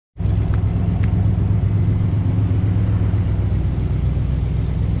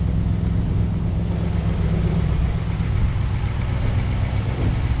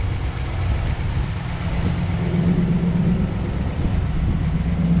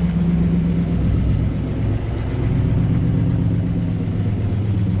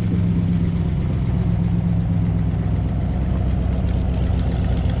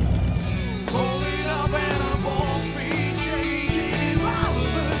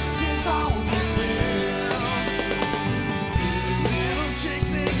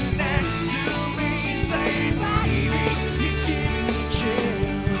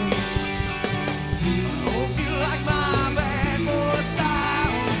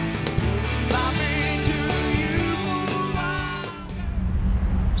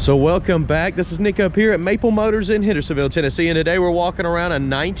So welcome back. This is Nick up here at Maple Motors in Hendersonville, Tennessee, and today we're walking around a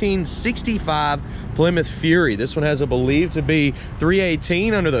 1965 Plymouth Fury. This one has a believed to be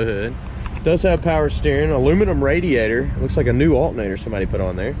 318 under the hood. Does have power steering, aluminum radiator. Looks like a new alternator somebody put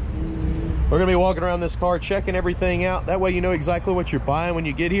on there. We're gonna be walking around this car, checking everything out. That way you know exactly what you're buying when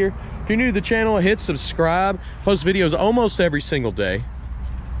you get here. If you're new to the channel, hit subscribe. Post videos almost every single day.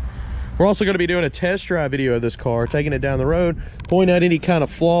 We're also going to be doing a test drive video of this car, taking it down the road, point out any kind of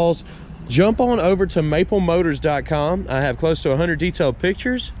flaws. Jump on over to maplemotors.com. I have close to 100 detailed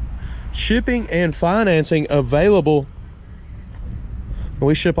pictures, shipping and financing available.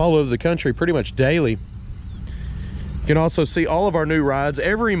 We ship all over the country pretty much daily. You can also see all of our new rides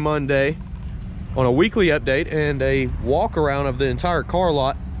every Monday on a weekly update and a walk around of the entire car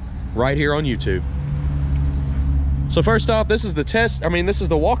lot right here on YouTube. So first off, this is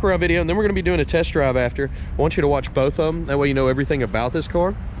the walk around video, and then we're gonna be doing a test drive after. I want you to watch both of them. That way you know everything about this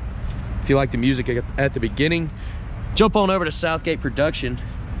car. If you like the music at the beginning, jump on over to Southgate Production.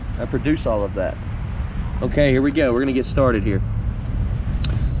 I produce all of that. Okay, here we go. We're gonna get started here.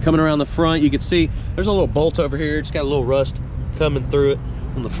 Coming around the front, you can see there's a little bolt over here. It's got a little rust coming through it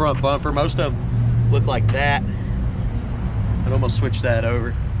on the front bumper. Most of them look like that. I'd almost switch that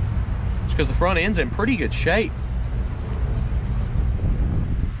over. It's because the front end's in pretty good shape.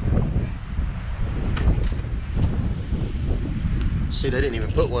 See, they didn't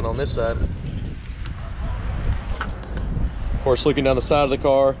even put one on this side. Of course, looking down the side of the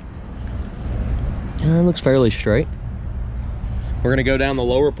car, it looks fairly straight. We're gonna go down the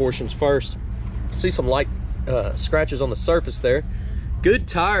lower portions first. See some light scratches on the surface there. Good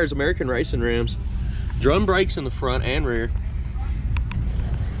tires, American racing rims. Drum brakes in the front and rear.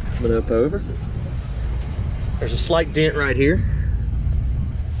 Coming up over. There's a slight dent right here.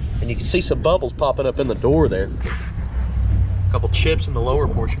 And you can see some bubbles popping up in the door there. Couple chips in the lower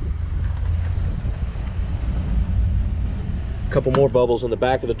portion. Couple more bubbles in the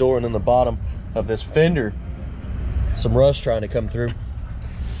back of the door and then the bottom of this fender. Some rust trying to come through.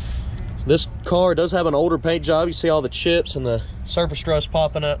 This car does have an older paint job. You see all the chips and the surface rust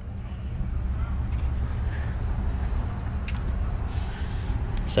popping up.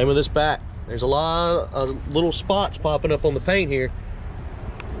 Same with this back. There's a lot of little spots popping up on the paint here.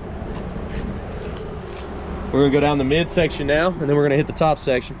 We're gonna go down the midsection now, and then we're gonna hit the top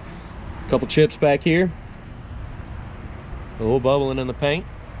section. A couple chips back here. A little bubbling in the paint.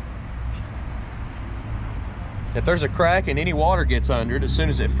 If there's a crack and any water gets under it, as soon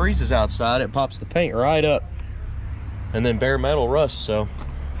as it freezes outside, it pops the paint right up. And then bare metal rust, so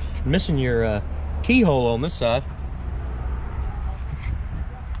missing your keyhole on this side.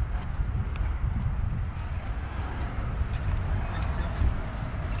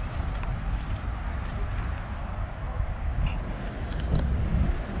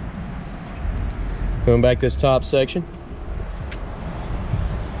 Going back this top section.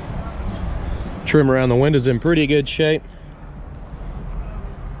 Trim around the windows in pretty good shape.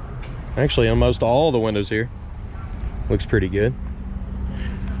 Actually, almost all the windows here. Looks pretty good.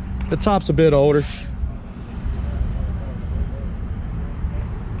 The top's a bit older.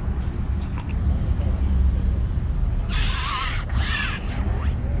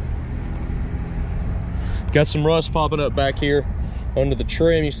 Got some rust popping up back here under the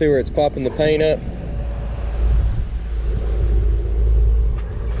trim. You see where it's popping the paint up.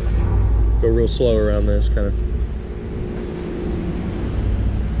 Go real slow around this, kind of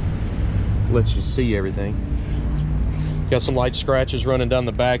lets you see everything. Got some light scratches running down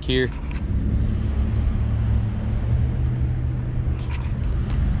the back here.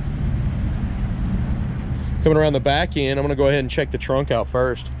 Coming around the back end, I'm gonna go ahead and check the trunk out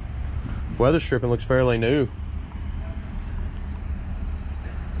first. Weather stripping looks fairly new.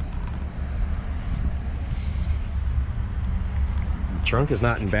 The trunk is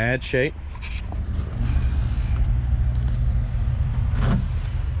not in bad shape.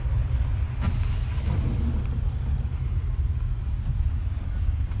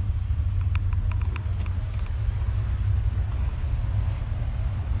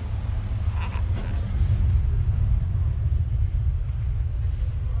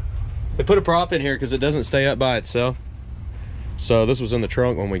 They put a prop in here because it doesn't stay up by itself. So this was in the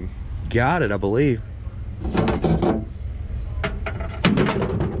trunk when we got it, I believe.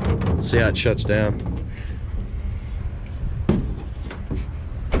 Let's see how it shuts down.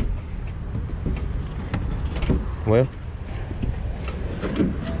 Well,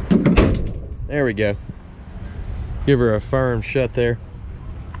 there we go. Give her a firm shut there.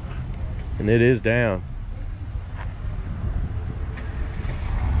 And it is down.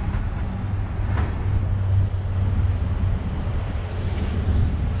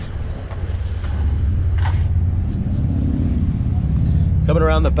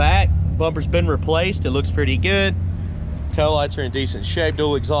 around the back, bumper's been replaced. It looks pretty good. Tail lights are in decent shape.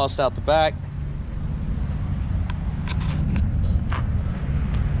 Dual exhaust out the back.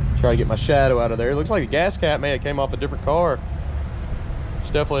 Try to get my shadow out of there. It looks like a gas cap may have came off a different car. It's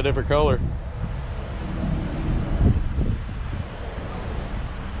definitely a different color.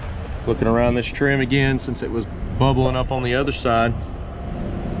 Looking around this trim again, since it was bubbling up on the other side.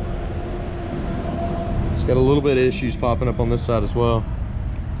 It's got a little bit of issues popping up on this side as well.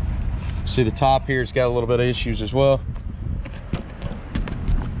 See the top here, it's got a little bit of issues as well.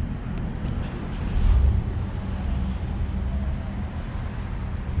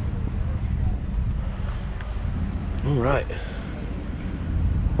 All right,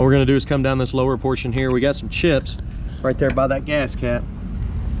 what we're gonna do is come down this lower portion here. We got some chips right there by that gas cap,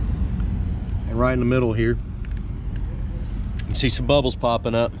 and right in the middle here you can see some bubbles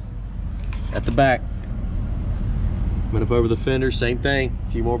popping up at the back. Went up over the fender, same thing,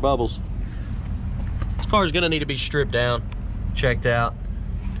 a few more bubbles. This car is gonna need to be stripped down, checked out.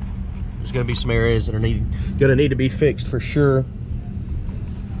 There's gonna be some areas that are gonna need to be fixed for sure.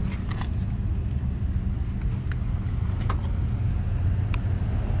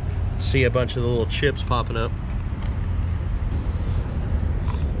 See a bunch of the little chips popping up.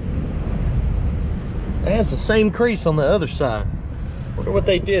 And it's the same crease on the other side. Wonder what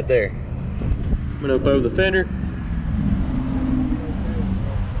they did there. Went up over the fender.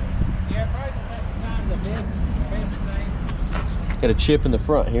 Got a chip in the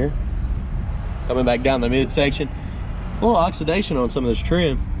front here. Coming back down the midsection. A little oxidation on some of this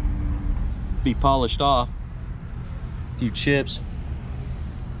trim. Be polished off. A few chips.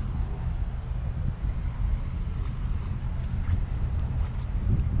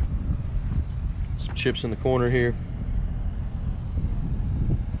 Some chips in the corner here.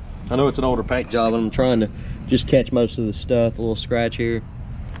 I know it's an older paint job, and I'm trying to just catch most of the stuff. A little scratch here.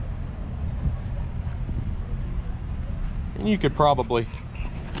 And you could probably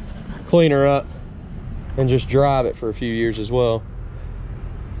clean her up and just drive it for a few years as well.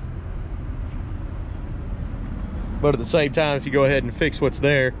 But at the same time, if you go ahead and fix what's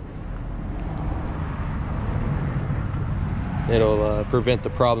there, it'll prevent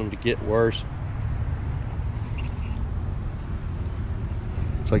the problem to get worse.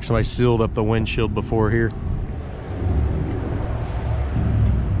 It's like somebody sealed up the windshield before here.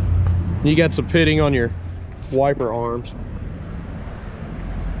 You got some pitting on your wiper arms.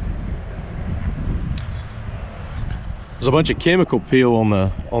 There's a bunch of chemical peel on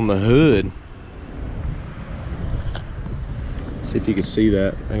the hood. See if you can see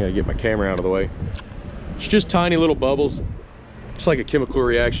that. I gotta get my camera out of the way. It's just tiny little bubbles. It's like a chemical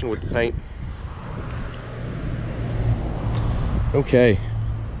reaction with the paint. Okay.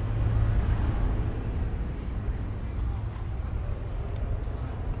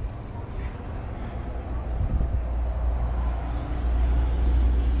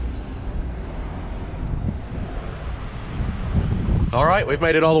 All right, we've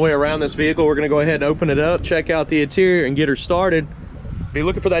made it all the way around this vehicle. We're gonna go ahead and open it up, check out the interior, and get her started. If you're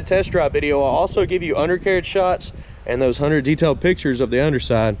looking for that test drive video, I'll also give you undercarriage shots and those 100 detailed pictures of the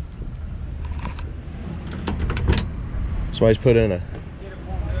underside. So I just put in a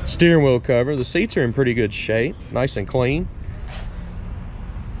steering wheel cover. The seats are in pretty good shape, nice and clean.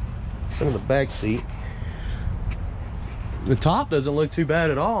 Some of the back seat. The top doesn't look too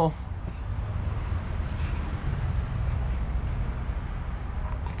bad at all.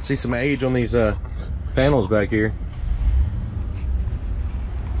 See some age on these panels back here.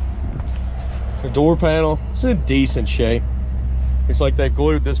 The door panel, it's in decent shape. It's like they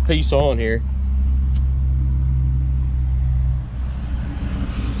glued this piece on here.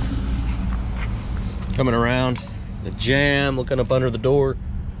 Coming around the jamb, looking up under the door.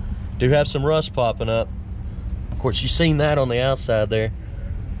 Do have some rust popping up. Of course, you've seen that on the outside there.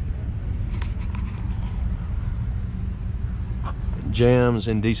 Jam's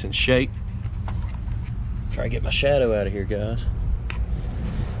in decent shape. Try to get my shadow out of here, guys.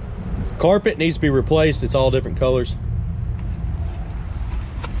 Carpet needs to be replaced. It's all different colors.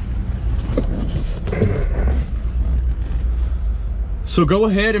 So go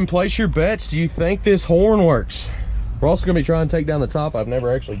ahead and place your bets. Do you think this horn works? We're also going to be trying to take down the top. I've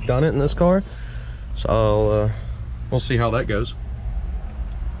never actually done it in this car, so we'll see how that goes.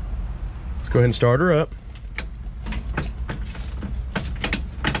 Let's go ahead and start her up.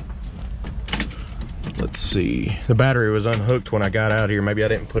 Let's see. The battery was unhooked when I got out here. Maybe I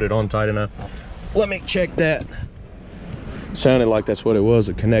didn't put it on tight enough. Let me check that. Sounded like that's what it was,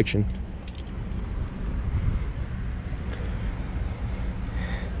 a connection.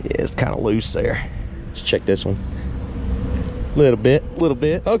 Yeah, it's kind of loose there. Let's check this one. Little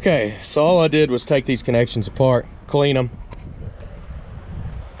bit. Okay, so all I did was take these connections apart, clean them.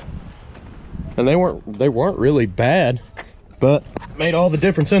 And they weren't really bad, but made all the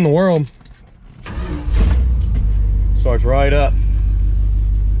difference in the world. Starts right up.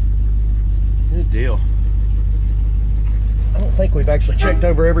 Good deal. I don't think we've actually checked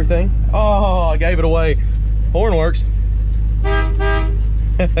over everything. Oh, I gave it away. Horn works.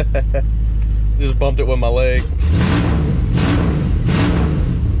 Just bumped it with my leg.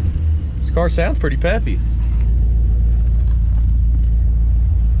 This car sounds pretty peppy.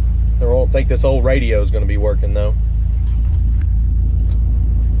 I don't think this old radio is going to be working though.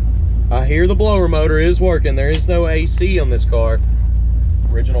 I hear the blower motor is working. There is no AC on this car.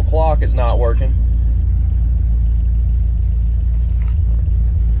 Original clock is not working.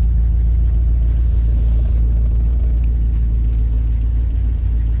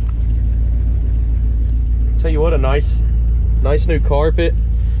 Tell you what, a nice new carpet,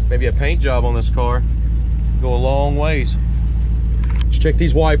 maybe a paint job on this car, go a long ways. Let's check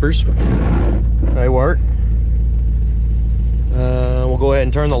these wipers. They work. We'll go ahead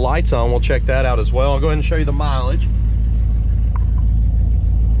and turn the lights on. We'll check that out as well. I'll go ahead and show you the mileage.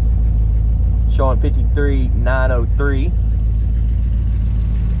 Showing 53,903.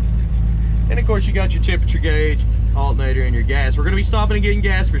 And of course you got your temperature gauge, alternator, and your gas. We're going to be stopping and getting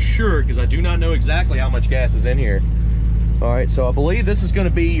gas for sure because I do not know exactly how much gas is in here. All right, so I believe this is going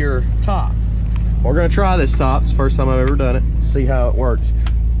to be your top. We're going to try this top. It's the first time I've ever done it. See how it works.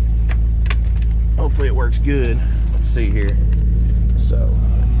 Hopefully it works good. Let's see here. So,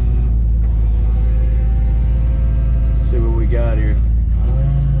 let's see what we got here.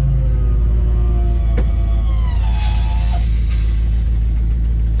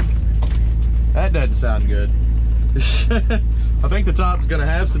 That doesn't sound good. I think the top's gonna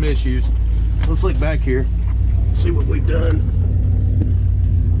have some issues. Let's look back here, see what we've done.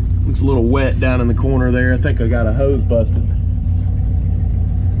 Looks a little wet down in the corner there. I think I got a hose busted.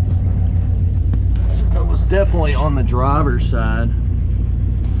 That was definitely on the driver's side.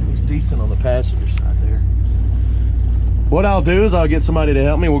 Looks decent on the passenger side there. What I'll do is I'll get somebody to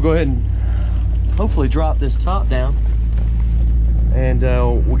help me. We'll go ahead and hopefully drop this top down, and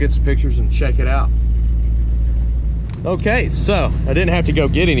we'll get some pictures and check it out. Okay, so I didn't have to go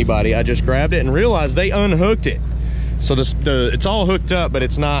get anybody. I just grabbed it and realized they unhooked it. So it's all hooked up, but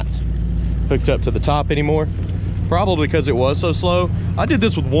it's not hooked up to the top anymore. Probably because it was so slow. I did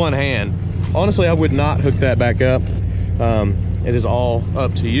this with one hand. Honestly, I would not hook that back up. It is all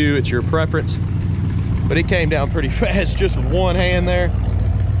up to you. It's your preference. But it came down pretty fast just with one hand there.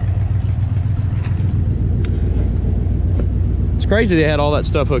 It's crazy they had all that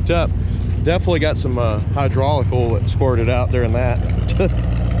stuff hooked up. Definitely got some hydraulic oil that squirted out during that.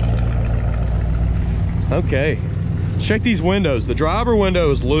 Okay, check these windows. The driver window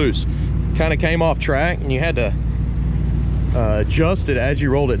is loose. Kind of came off track and you had to adjust it as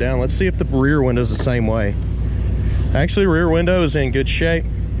you rolled it down. Let's see if the rear window is the same way. Actually, rear window is in good shape.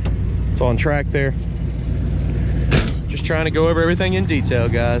 It's on track there. Just trying to go over everything in detail,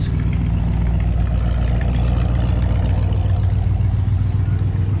 guys.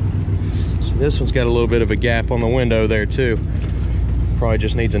 This one's got a little bit of a gap on the window there too. Probably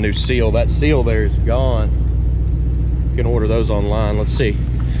just needs a new seal. That seal there is gone. You can order those online. Let's see.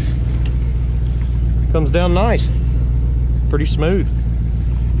 Comes down nice. Pretty smooth.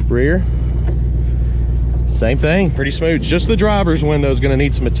 Rear. Same thing, pretty smooth. Just the driver's window is gonna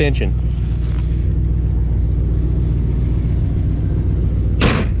need some attention.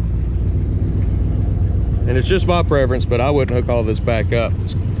 And it's just my preference, but I wouldn't hook all this back up.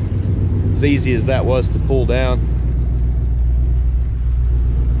 It's as easy as that was to pull down.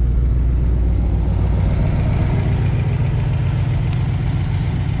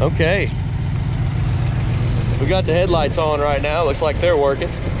 Okay, we got the headlights on right now. Looks like they're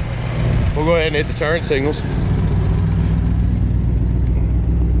working. We'll go ahead and hit the turn signals.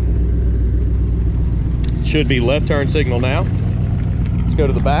 Should be left turn signal now. Let's go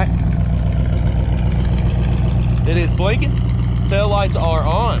to the back. It is blinking. Tail lights are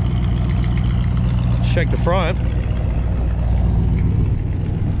on. Check the front.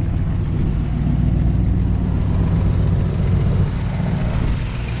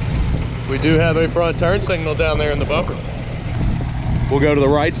 We do have a front turn signal down there in the bumper. We'll go to the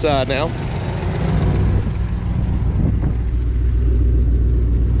right side now.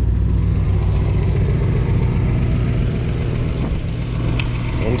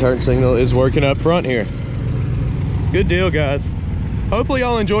 And turn signal is working up front here. Good deal, guys. Hopefully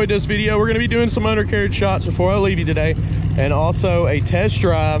y'all enjoyed this video. We're gonna be doing some undercarriage shots before I leave you today, and also a test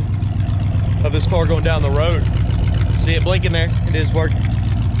drive of this car going down the road. See it blinking there? It is working.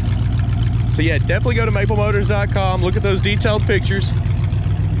 So yeah, definitely go to maplemotors.com. Look at those detailed pictures.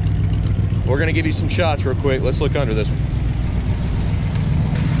 We're gonna give you some shots real quick. Let's look under this one.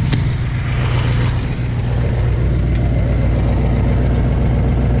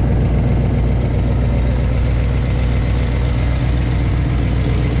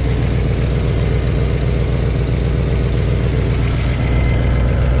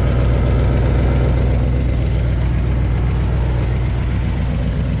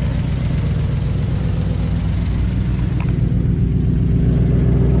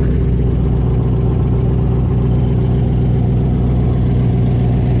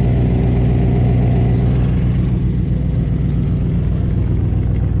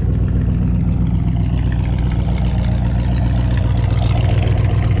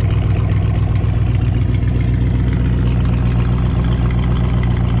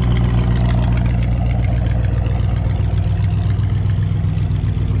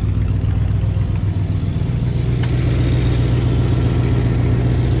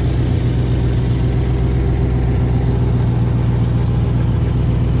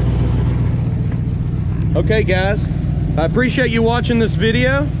 Okay guys, I appreciate you watching this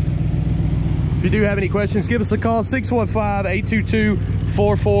video. If you do have any questions, give us a call,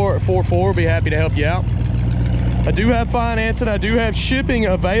 615-822-4444. We'll be happy to help you out. I do have financing, I do have shipping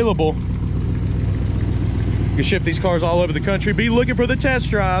available. You can ship these cars all over the country. Be looking for the test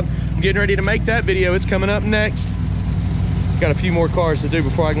drive. I'm getting ready to make that video. It's coming up next. Got a few more cars to do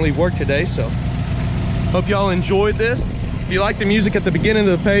before I can leave work today, so hope y'all enjoyed this. If you like the music at the beginning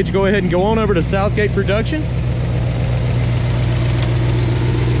of the page, go ahead and go on over to Southgate Production.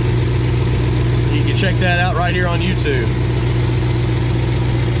 You can check that out right here on YouTube.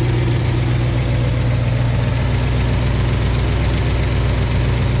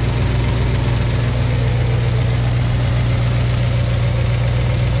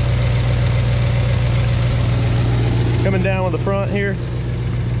 Coming down with the front here.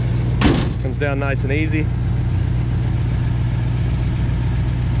 Comes down nice and easy.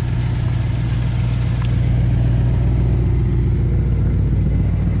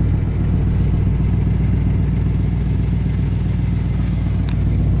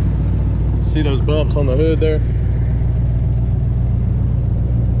 See those bumps on the hood there?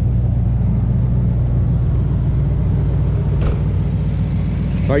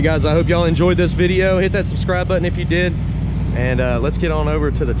 All right guys, I hope y'all enjoyed this video. Hit that subscribe button if you did, and let's get on over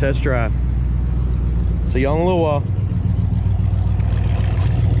to the test drive. See y'all in a little while.